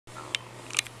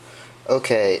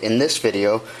Okay, in this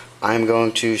video I'm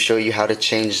going to show you how to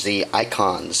change the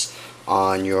icons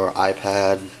on your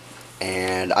iPad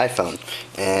and iPhone,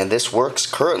 and this works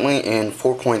currently in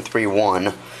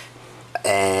 4.31,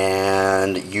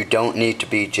 and you don't need to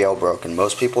be jailbroken.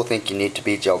 Most people think you need to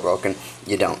be jailbroken.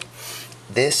 You don't.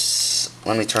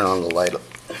 Let me turn on the light.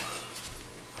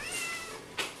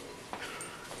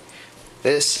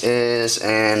 This is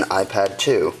an iPad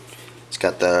 2. It's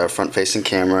got the front-facing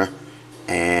camera,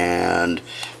 and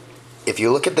if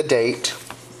you look at the date,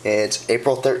 it's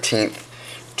April 13th,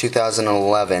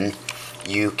 2011.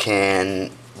 You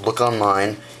can look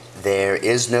online. There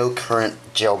is no current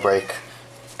jailbreak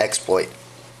exploit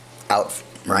out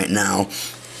right now.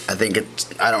 I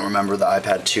don't remember, the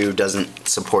iPad 2 doesn't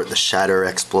support the Shatter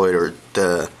exploit or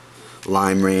the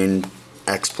Lime Rain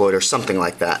exploit or something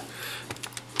like that.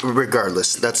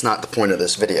 Regardless, that's not the point of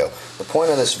this video. The point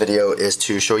of this video is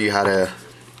to show you how to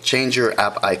change your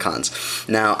app icons.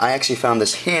 Now, I actually found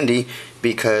this handy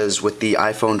because with the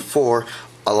iPhone 4,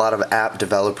 a lot of app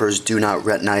developers do not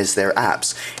retinize their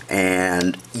apps,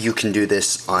 and you can do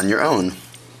this on your own,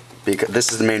 because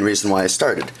this is the main reason why I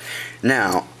started.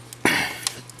 Now,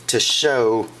 to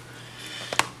show,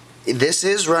 this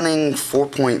is running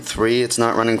 4.3, it's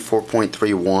not running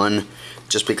 4.31,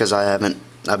 just because I've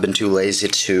been too lazy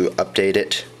to update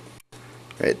it.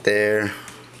 Right there.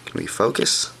 Can we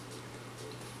focus?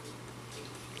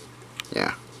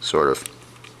 Yeah, sort of.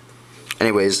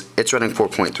 Anyways, it's running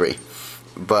 4.3,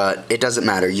 but it doesn't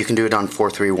matter. You can do it on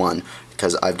 4.31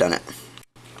 because I've done it.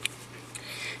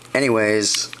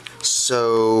 Anyways,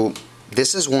 so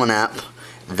this is one app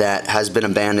that has been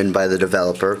abandoned by the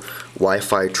developer,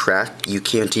 Wi-Fi Track. You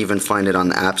can't even find it on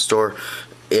the App Store.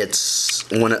 It's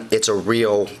a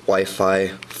real Wi-Fi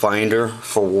finder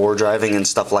for war driving and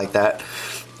stuff like that.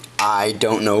 I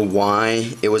don't know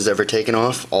why it was ever taken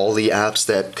off. All the apps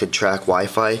that could track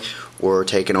Wi-Fi were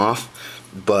taken off,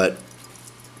 but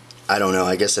I don't know.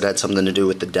 I guess it had something to do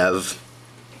with the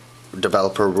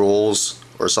developer rules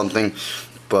or something,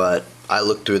 but I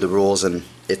looked through the rules and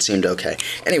it seemed okay.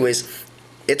 Anyways,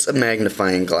 it's a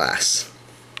magnifying glass,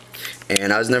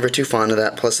 and I was never too fond of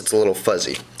that, plus it's a little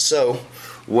fuzzy. So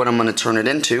what I'm going to turn it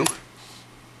into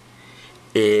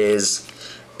is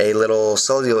a little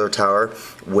cellular tower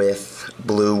with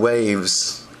blue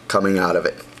waves coming out of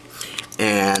it.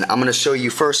 And I'm going to show you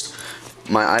first,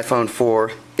 my iPhone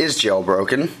 4 is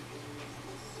jailbroken,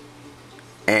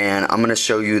 and I'm going to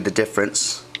show you the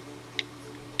difference,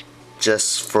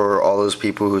 just for all those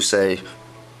people who say,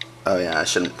 oh yeah, I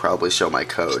shouldn't probably show my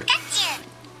code.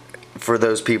 For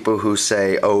those people who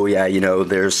say, oh yeah, you know,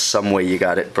 there's some way you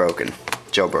got it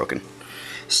jailbroken.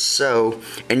 So,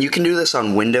 and you can do this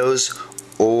on Windows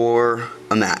or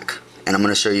a Mac, and I'm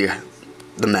going to show you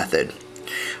the method.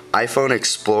 iPhone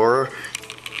Explorer,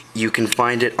 you can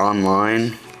find it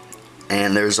online,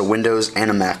 and there's a Windows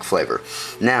and a Mac flavor.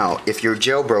 Now, if you're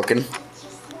jailbroken,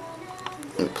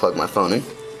 let me plug my phone in.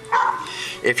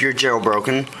 If you're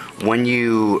jailbroken, when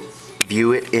you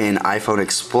view it in iPhone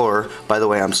Explorer, by the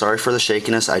way, I'm sorry for the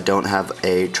shakiness, I don't have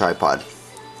a tripod.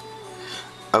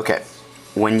 Okay,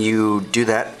 when you do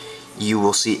that, you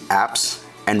will see apps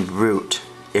and root.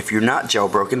 If you're not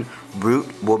jailbroken,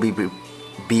 root will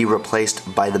be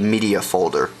replaced by the media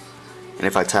folder. And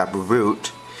if I tap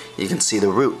root, you can see the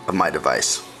root of my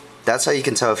device. That's how you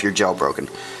can tell if you're jailbroken.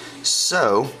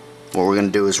 So, what we're going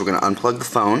to do is we're going to unplug the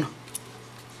phone.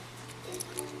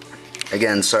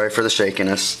 Again, sorry for the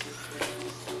shakiness.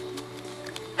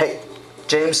 Hey,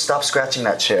 James, stop scratching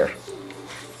that chair.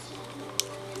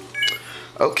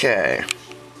 Okay.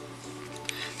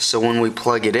 So when we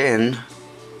plug it in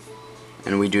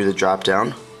and we do the drop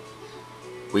down,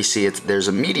 we see there's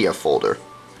a media folder.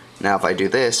 Now if I do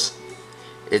this,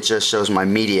 it just shows my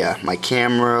media, my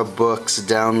camera, books,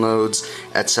 downloads,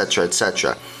 etc.,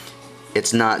 etc.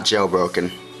 It's not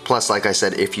jailbroken. Plus, like I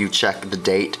said, if you check the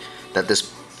date that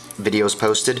this video is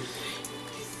posted,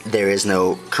 there is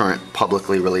no current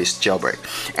publicly released jailbreak.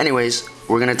 Anyways,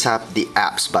 we're gonna tap the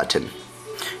apps button.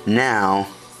 Now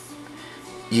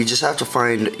you just have to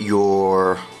find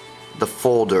the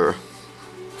folder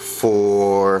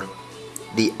for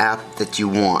the app that you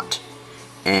want,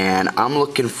 and I'm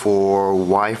looking for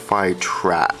Wi-Fi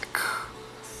Track,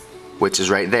 which is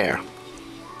right there.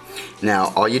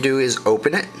 Now all you do is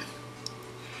open it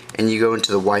and you go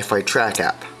into the Wi-Fi Track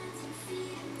app,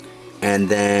 and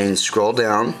then scroll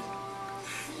down,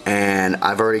 and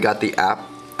I've already got the app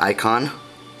icon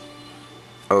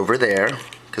over there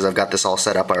because I've got this all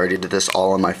set up. I already did this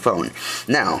all on my phone.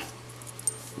 Now,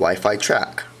 Wi-Fi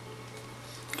Track.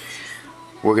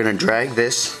 We're gonna drag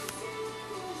this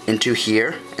into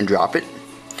here and drop it.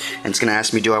 and it's going to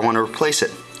ask me, do I want to replace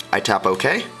it? I tap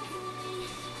OK,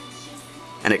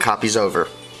 and it copies over.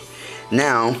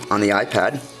 Now, on the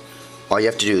iPad, all you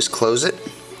have to do is close it,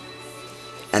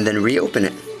 and then reopen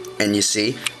it, and you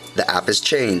see the app has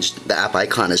changed. The app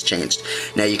icon has changed.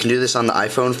 Now you can do this on the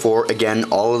iPhone 4. Again,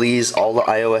 all the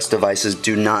iOS devices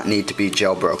do not need to be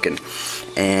jailbroken,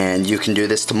 and you can do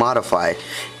this to modify.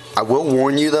 I will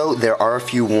warn you though, there are a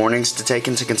few warnings to take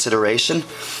into consideration.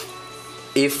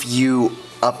 If you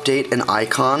update an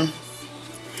icon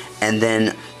and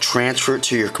then transfer it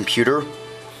to your computer,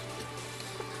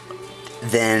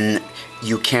 then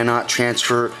you cannot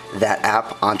transfer that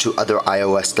app onto other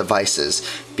iOS devices,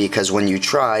 because when you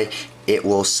try, it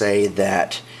will say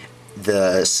that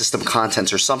the system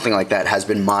contents or something like that has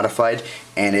been modified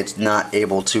and it's not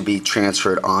able to be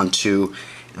transferred onto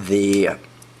the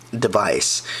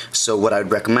device. So what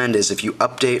I'd recommend is, if you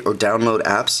update or download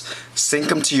apps, sync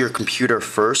them to your computer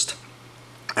first,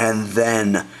 and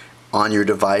then on your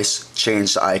device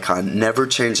change the icon. Never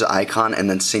change the icon and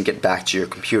then sync it back to your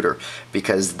computer,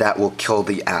 because that will kill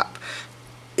the app.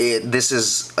 This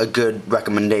is a good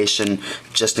recommendation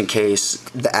just in case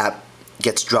the app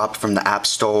gets dropped from the App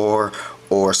Store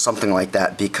or something like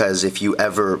that, because if you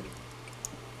ever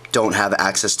don't have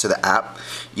access to the app,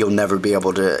 you'll never be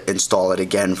able to install it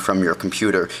again from your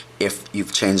computer if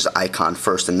you've changed the icon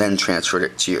first and then transferred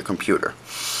it to your computer.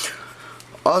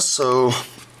 Also,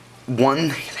 one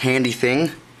handy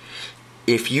thing,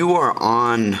 if you are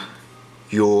on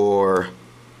your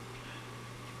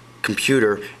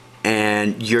computer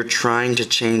and you're trying to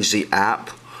change the app,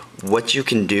 what you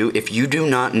can do, if you do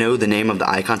not know the name of the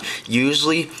icon,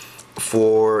 usually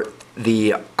for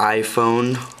the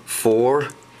iPhone 4,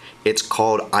 it's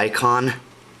called icon,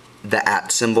 the @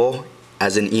 symbol,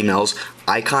 as in emails,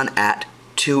 icon at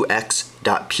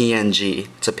 2x.png.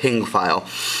 It's a ping file.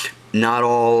 Not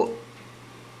all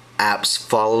apps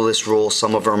follow this rule.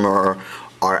 Some of them are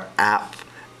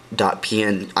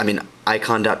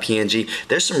icon.png.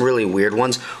 There's some really weird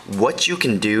ones. What you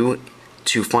can do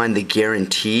to find the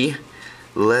guarantee,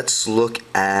 let's look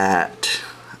at,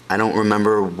 I don't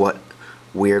remember what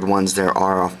weird ones there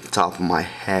are off the top of my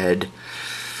head.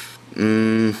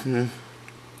 I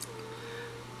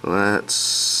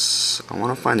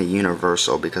want to find a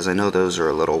universal, because I know those are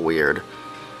a little weird.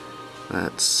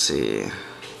 Let's see.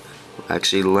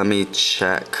 Actually, let me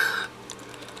check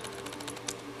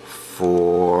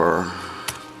for,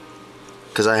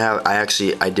 because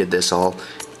I did this all,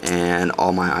 and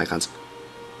all my icons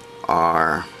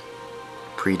are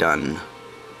pre-done.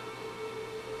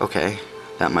 Okay,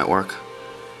 that might work.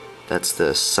 That's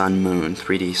the sun moon,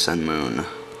 3D sun moon.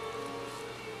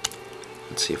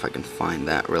 Let's see if I can find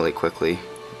that really quickly.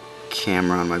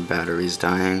 Camera on my battery's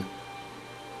dying.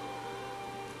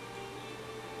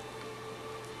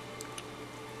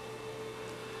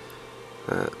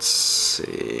 Let's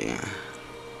see.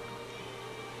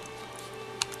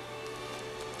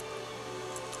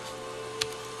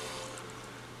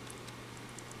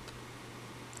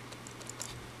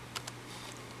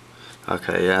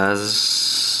 Okay, yeah,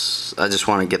 I just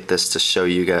want to get this to show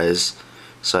you guys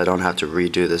so I don't have to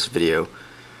redo this video.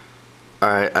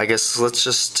 Alright, I guess let's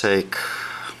just take,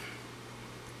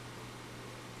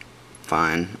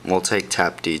 fine, we'll take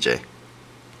Tap DJ.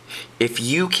 If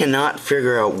you cannot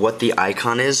figure out what the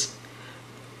icon is,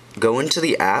 go into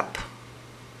the app,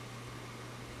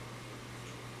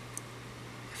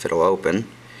 if it'll open,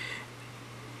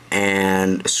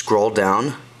 and scroll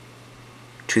down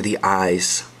to the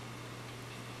eyes.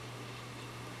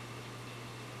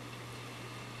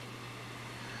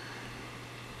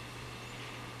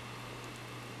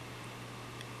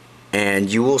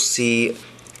 And you will see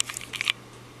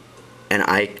an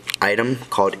item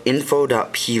called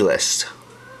Info.plist.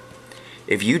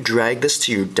 If you drag this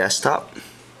to your desktop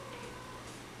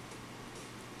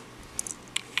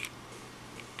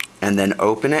and then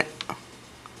open it,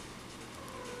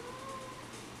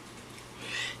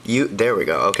 there we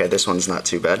go. Okay, this one's not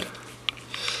too bad.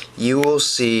 You will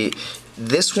see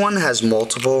this one has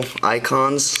multiple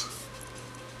icons.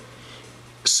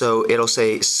 So it'll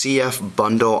say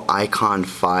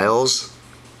CFBundleIconFiles.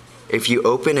 If you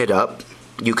open it up,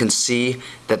 you can see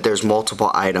that there's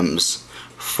multiple items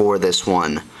for this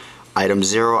one. Item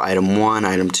 0, Item 1,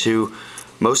 Item 2.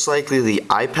 Most likely the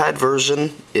iPad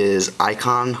version is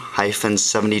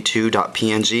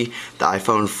icon-72.png. The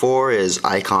iPhone 4 is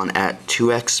icon at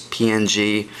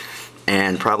 2x.png.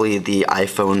 And probably the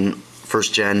iPhone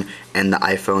 1st gen and the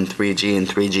iPhone 3G and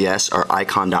 3GS are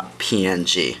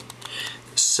icon.png.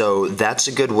 So that's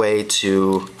a good way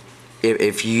to,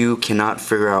 if you cannot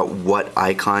figure out what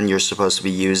icon you're supposed to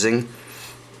be using,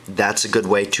 that's a good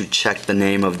way to check the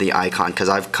name of the icon, because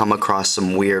I've come across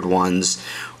some weird ones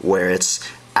where it's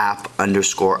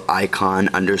app_icon_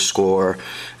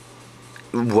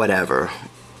 whatever.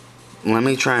 Let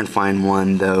me try and find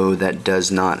one though that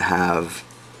does not have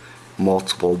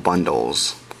multiple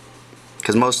bundles,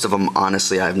 because most of them,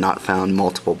 honestly, I have not found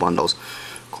multiple bundles.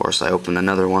 Of course, I opened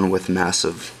another one with a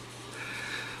massive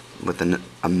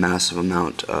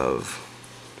amount of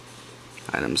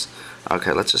items.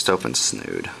 Okay, let's just open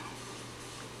Snood.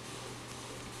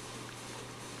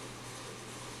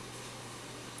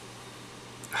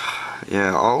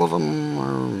 Yeah, all of them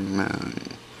are...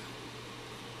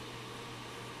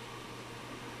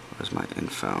 Where's my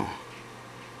info?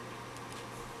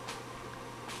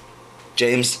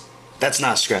 James, that's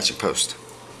not a scratching post.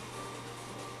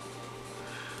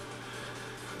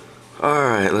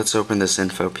 Alright, let's open this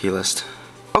Info.plist.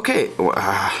 Okay,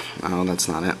 oh, that's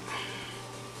not it.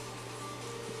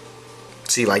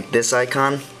 See, like this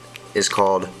icon is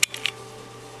called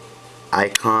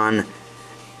icon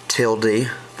tilde.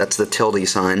 That's the tilde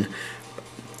sign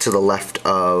to the left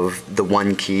of the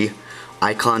one key.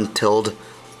 Icon tilde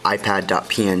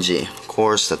ipad.png. Of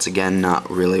course, that's again not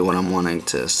really what I'm wanting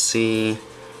to see.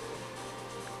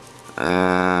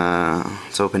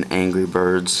 Let's open Angry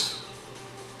Birds.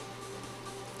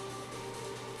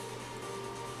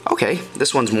 Okay,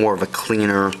 this one's more of a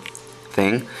cleaner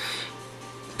thing.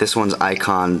 This one's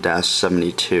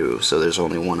icon-72, so there's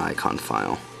only one icon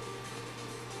file.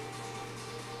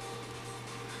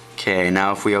 Okay,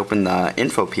 now if we open the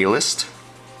Info.plist,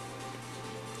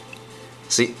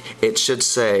 see, it should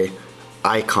say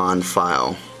icon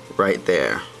file right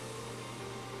there.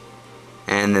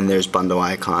 And then there's bundle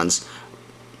icons,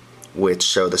 which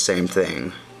show the same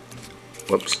thing.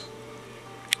 Whoops.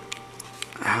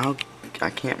 I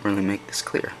can't really make this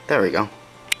clear. There we go.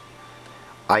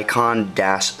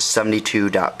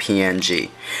 Icon-72.png.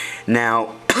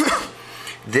 Now,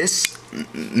 this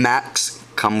Macs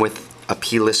come with a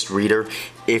plist reader.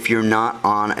 If you're not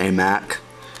on a Mac,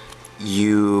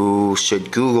 you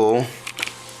should Google,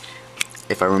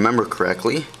 if I remember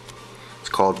correctly, it's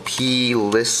called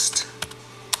plist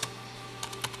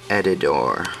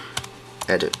editor.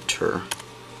 There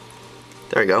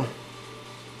you go.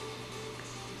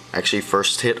 Actually,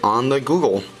 first hit on the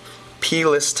Google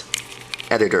plist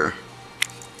editor,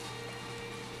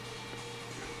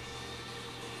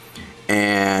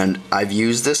 and I've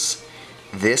used this.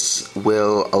 This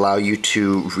will allow you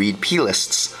to read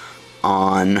playlists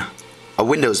on a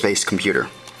Windows-based computer.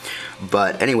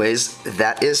 But anyways,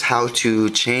 that is how to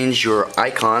change your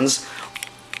icons,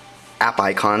 app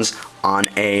icons, on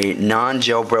a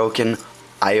non-jailbroken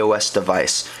iOS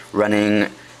device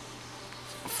running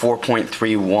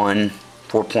 4.31,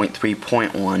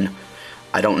 4.3.1.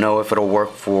 I don't know if it'll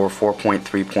work for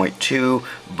 4.3.2,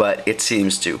 but it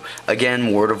seems to.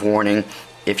 Again, word of warning,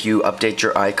 if you update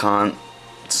your icons,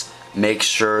 make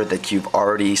sure that you've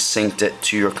already synced it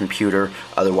to your computer,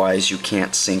 otherwise you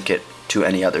can't sync it to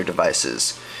any other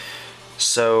devices.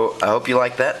 So I hope you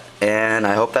like that, and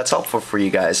I hope that's helpful for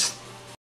you guys.